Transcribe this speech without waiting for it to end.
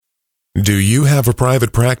Do you have a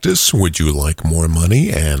private practice? Would you like more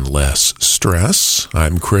money and less stress?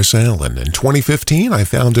 I'm Chris Allen. In 2015, I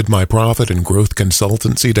founded my profit and growth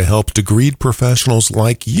consultancy to help degreed professionals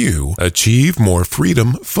like you achieve more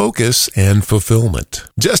freedom, focus, and fulfillment.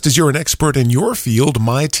 Just as you're an expert in your field,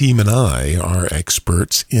 my team and I are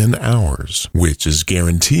experts in ours, which is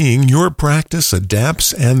guaranteeing your practice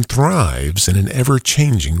adapts and thrives in an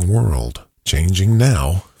ever-changing world. Changing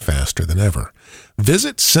now faster than ever.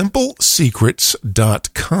 Visit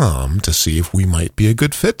simplesecrets.com to see if we might be a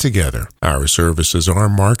good fit together. Our services are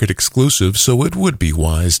market exclusive, so it would be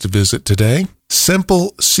wise to visit today.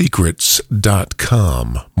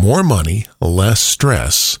 Simplesecrets.com. More money, less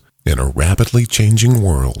stress in a rapidly changing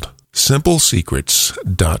world.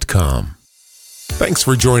 Simplesecrets.com. Thanks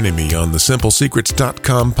for joining me on the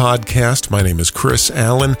SimpleSecrets.com podcast. My name is Chris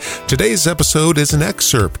Allen. Today's episode is an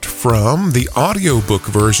excerpt from the audiobook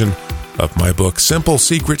version of my book, Simple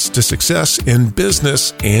Secrets to Success in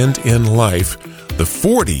Business and in Life, the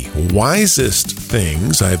 40 wisest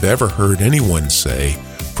things I've ever heard anyone say,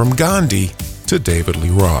 from Gandhi to David Lee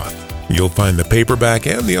Roth. You'll find the paperback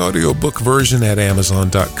and the audiobook version at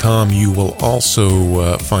Amazon.com. You will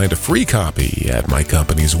also find a free copy at my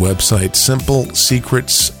company's website,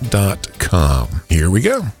 SimpleSecrets.com. Here we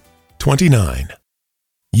go. 29.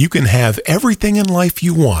 You can have everything in life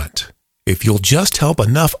you want if you'll just help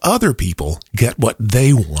enough other people get what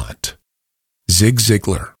they want. Zig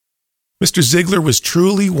Ziglar. Mr. Ziglar was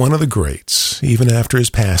truly one of the greats. Even after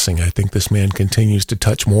his passing, I think this man continues to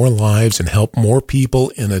touch more lives and help more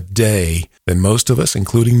people in a day than most of us,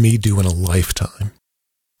 including me, do in a lifetime.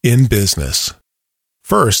 In business.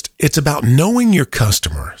 First, it's about knowing your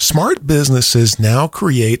customer. Smart businesses now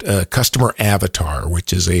create a customer avatar,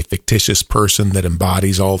 which is a fictitious person that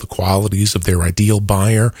embodies all the qualities of their ideal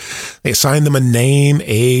buyer. They assign them a name,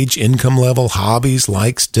 age, income level, hobbies,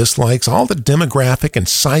 likes, dislikes, all the demographic and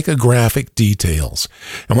psychographic details.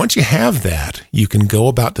 And once you have that, you can go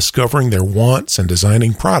about discovering their wants and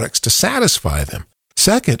designing products to satisfy them.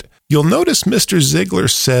 Second, you'll notice Mr. Ziglar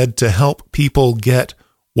said to help people get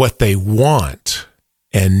what they want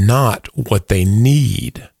and not what they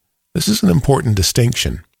need. This is an important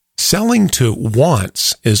distinction. Selling to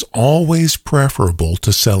wants is always preferable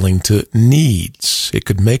to selling to needs. It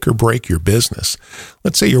could make or break your business.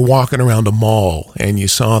 Let's say you're walking around a mall and you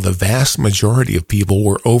saw the vast majority of people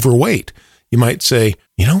were overweight. You might say,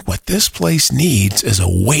 you know, what this place needs is a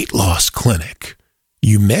weight loss clinic.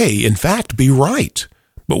 You may, in fact, be right,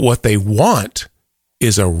 but what they want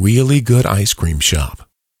is a really good ice cream shop.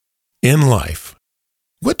 In life,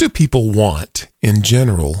 what do people want in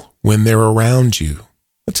general when they're around you?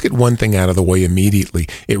 Let's get one thing out of the way immediately.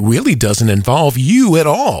 It really doesn't involve you at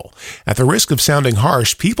all. At the risk of sounding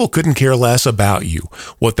harsh, people couldn't care less about you.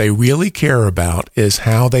 What they really care about is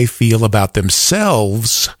how they feel about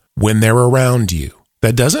themselves when they're around you.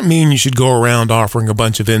 That doesn't mean you should go around offering a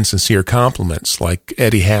bunch of insincere compliments like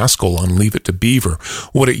Eddie Haskell on Leave It to Beaver.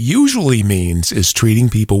 What it usually means is treating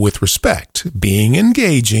people with respect, being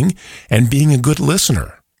engaging, and being a good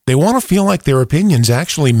listener. They want to feel like their opinions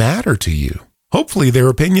actually matter to you. Hopefully their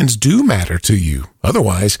opinions do matter to you.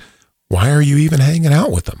 Otherwise, why are you even hanging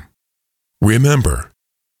out with them? Remember,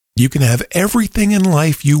 you can have everything in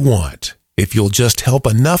life you want if you'll just help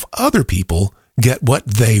enough other people get what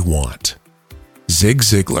they want. Zig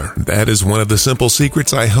Ziglar. That is one of the simple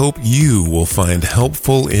secrets I hope you will find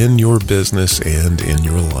helpful in your business and in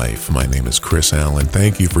your life. My name is Chris Allen.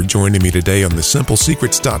 Thank you for joining me today on the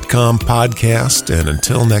SimpleSecrets.com podcast. And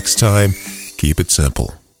until next time, keep it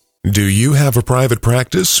simple. Do you have a private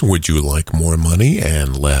practice? Would you like more money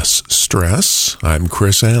and less stress? I'm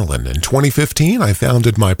Chris Allen. In 2015, I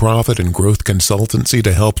founded my profit and growth consultancy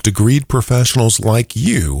to help degreed professionals like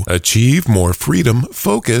you achieve more freedom,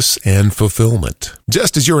 focus, and fulfillment.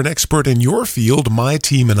 Just as you're an expert in your field, my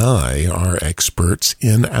team and I are experts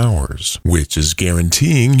in ours, which is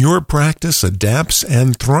guaranteeing your practice adapts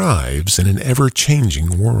and thrives in an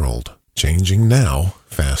ever-changing world. Changing now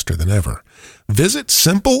faster than ever. Visit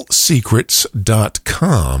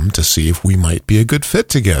simplesecrets.com to see if we might be a good fit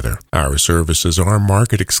together. Our services are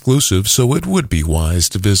market exclusive, so it would be wise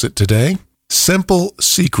to visit today.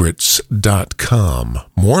 Simplesecrets.com.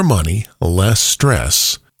 More money, less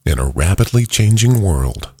stress in a rapidly changing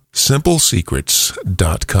world.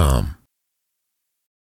 Simplesecrets.com.